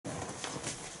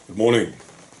Good morning.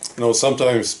 You know,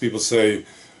 sometimes people say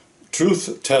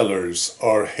truth tellers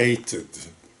are hated.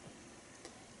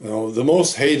 You know, the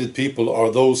most hated people are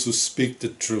those who speak the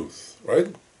truth, right?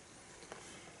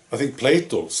 I think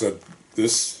Plato said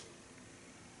this,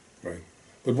 right?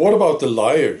 But what about the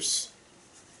liars?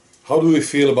 How do we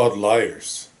feel about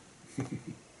liars?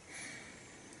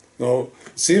 Now,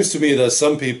 it seems to me that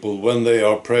some people, when they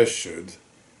are pressured,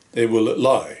 they will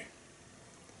lie.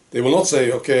 They will not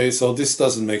say, okay, so this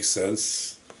doesn't make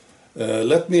sense.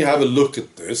 Let me have a look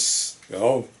at this. You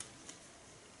know,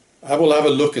 I will have a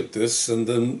look at this and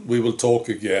then we will talk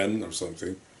again or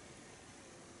something.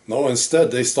 No,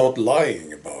 instead they start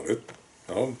lying about it.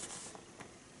 You know?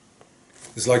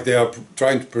 It's like they are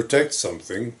trying to protect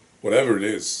something, whatever it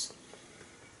is,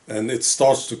 and it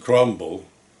starts to crumble,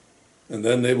 and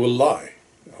then they will lie.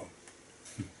 You know?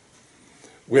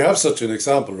 We have such an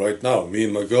example right now, me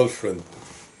and my girlfriend.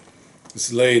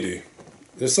 This lady,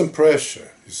 there's some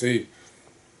pressure, you see,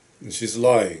 and she's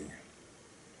lying.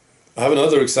 I have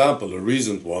another example, a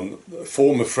recent one. A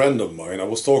former friend of mine, I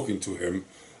was talking to him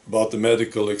about the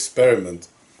medical experiment,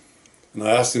 and I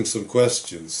asked him some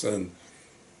questions, and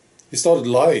he started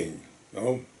lying. You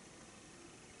know?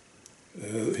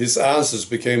 His answers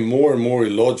became more and more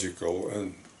illogical,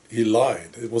 and he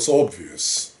lied. It was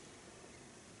obvious.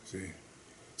 See,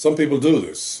 some people do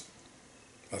this,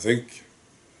 I think.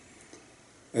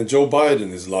 And Joe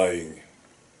Biden is lying,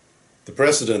 the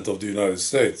President of the United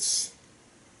States.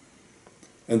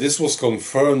 And this was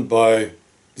confirmed by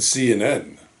the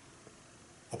CNN.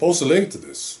 I'll post a link to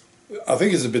this. I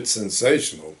think it's a bit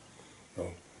sensational. You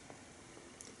know.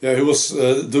 Yeah, he was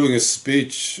doing a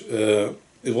speech.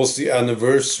 It was the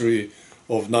anniversary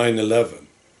of 9/11.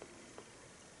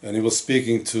 And he was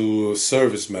speaking to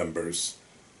service members.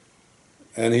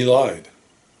 And he lied.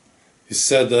 He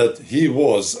said that he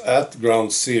was at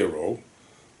Ground Zero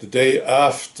the day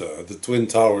after the Twin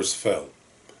Towers fell.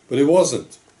 But he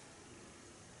wasn't.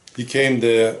 He came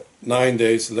there 9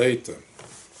 days later.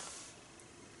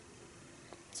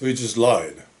 So he just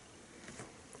lied.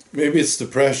 Maybe it's the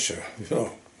pressure, you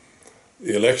know.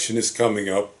 The election is coming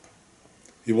up.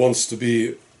 He wants to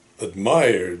be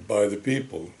admired by the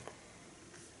people.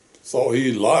 So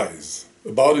he lies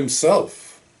about himself.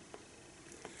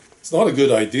 It's not a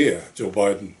good idea, Joe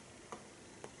Biden.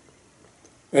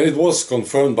 And it was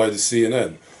confirmed by the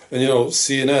CNN. And you know,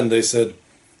 CNN, they said,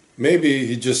 maybe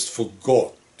he just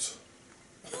forgot.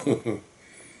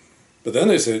 But then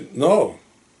they said, no,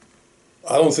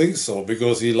 I don't think so,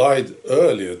 because he lied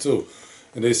earlier too.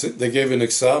 And they said, they gave an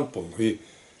example. He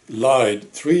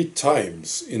lied 3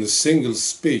 times in a single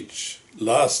speech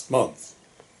last month.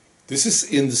 This is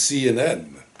in the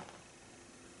CNN.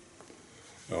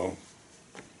 You know.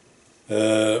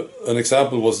 An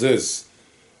example was this.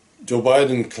 Joe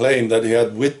Biden claimed that he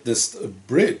had witnessed a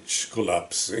bridge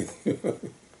collapsing.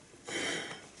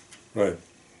 Right.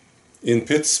 In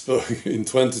Pittsburgh in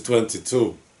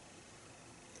 2022.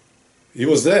 He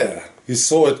was there. He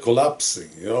saw it collapsing,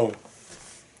 you know.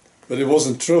 But it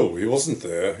wasn't true. He wasn't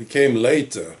there. He came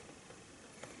later,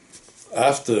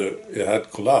 after it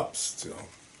had collapsed, you know.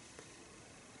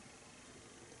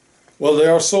 Well, they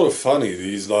are sort of funny,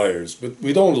 these liars, but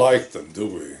we don't like them, do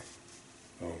we?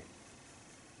 No.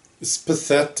 It's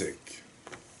pathetic.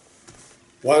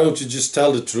 Why don't you just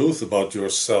tell the truth about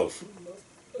yourself?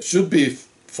 Should be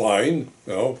fine,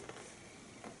 you know.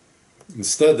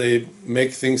 Instead, they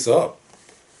make things up.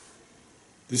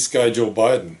 This guy, Joe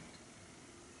Biden.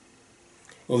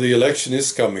 Well, the election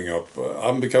is coming up.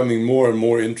 I'm becoming more and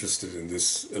more interested in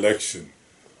this election.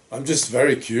 I'm just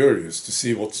very curious to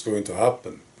see what's going to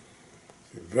happen.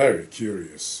 Very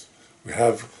curious. We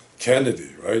have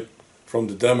Kennedy, right, from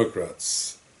the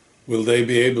Democrats. Will they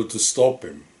be able to stop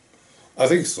him? I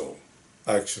think so,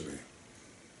 actually.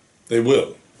 They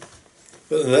will.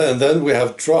 And then we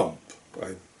have Trump,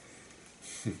 right?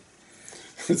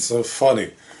 It's so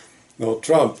funny. Now,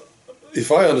 Trump,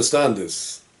 if I understand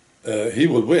this, he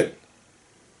will win,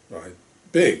 right?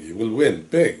 Big, he will win,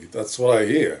 big. That's what I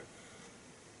hear.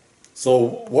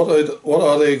 So what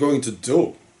are they going to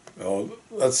do? You know,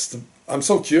 I'm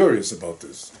so curious about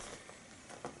this.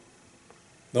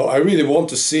 Now, I really want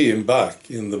to see him back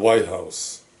in the White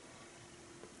House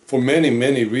for many,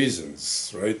 many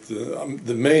reasons, right?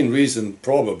 The main reason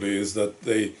probably is that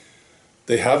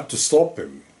they have to stop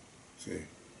him. See,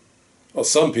 well,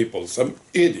 some people, some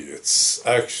idiots,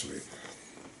 actually,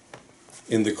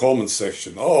 in the comment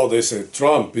section, oh, they say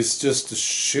Trump is just a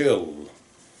shill.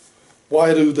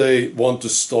 Why do they want to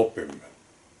stop him?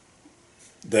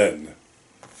 Then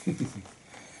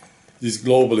these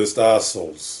globalist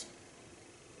assholes.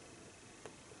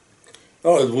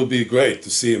 Oh, it would be great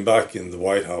to see him back in the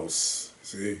White House,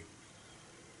 see?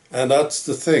 And that's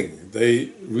the thing, they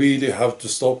really have to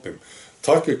stop him.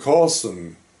 Tucker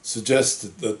Carlson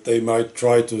suggested that they might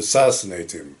try to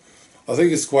assassinate him. I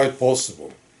think it's quite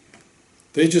possible.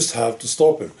 They just have to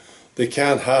stop him. They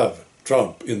can't have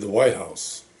Trump in the White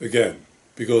House again,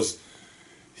 because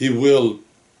he will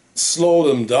slow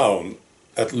them down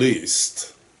at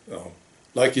least, you know,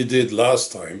 like he did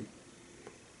last time.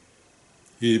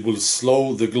 He will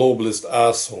slow the globalist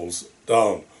assholes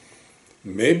down.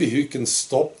 Maybe he can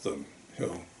stop them, you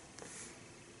know.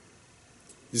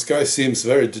 This guy seems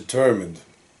very determined.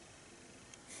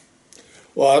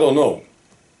 Well, I don't know.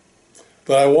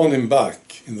 But I want him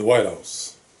back in the White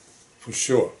House, for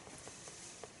sure.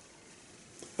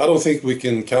 I don't think we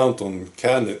can count on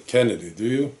Kennedy, do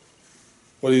you?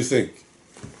 What do you think?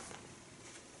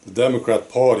 The Democrat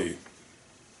Party,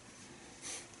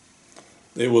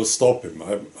 they will stop him.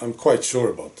 I'm quite sure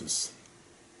about this.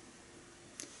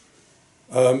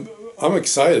 I'm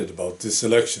excited about this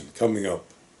election coming up.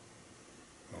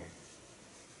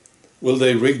 Will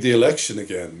they rig the election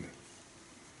again?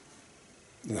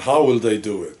 And how will they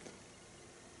do it?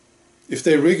 If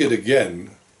they rig it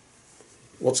again,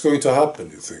 what's going to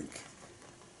happen, you think?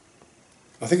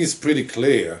 I think it's pretty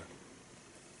clear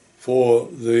for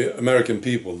the American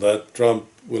people that Trump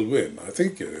will win. I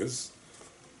think it is.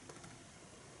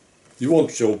 You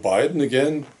want Joe Biden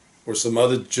again? Or some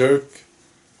other jerk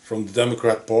from the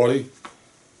Democrat Party?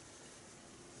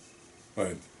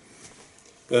 Right.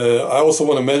 I also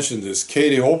want to mention this.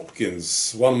 Katie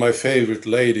Hopkins, one of my favorite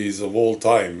ladies of all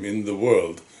time in the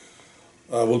world.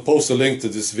 I will post a link to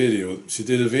this video. She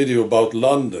did a video about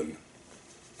London.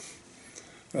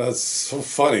 That's so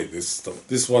funny, this stuff.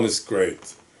 This one is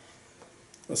great.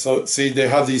 So, see, they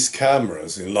have these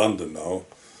cameras in London now.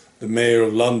 The mayor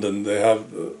of London, they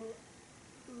have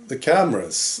the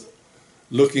cameras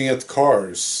looking at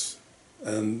cars,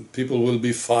 and people will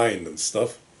be fined and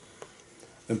stuff.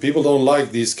 And people don't like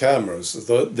these cameras.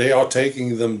 They are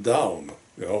taking them down,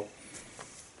 you know.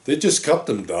 They just cut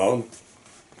them down.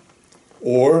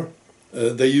 Or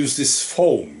they use this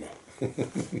foam.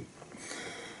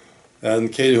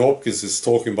 And Katie Hopkins is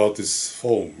talking about this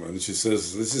foam. And she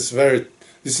says, this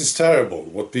is terrible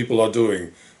what people are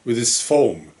doing with this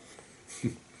foam.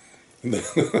 And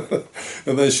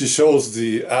then she shows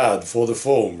the ad for the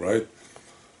foam, right?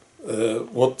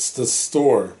 What's the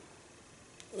store?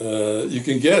 You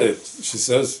can get it, she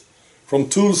says, from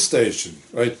Tool Station,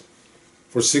 right?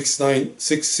 For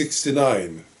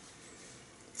 $6.69.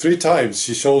 3 times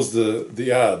she shows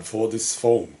the ad for this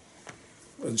foam.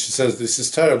 And she says, this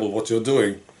is terrible what you're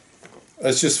doing.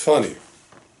 It's just funny.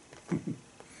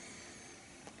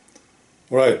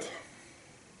 Right.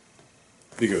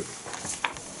 Be good.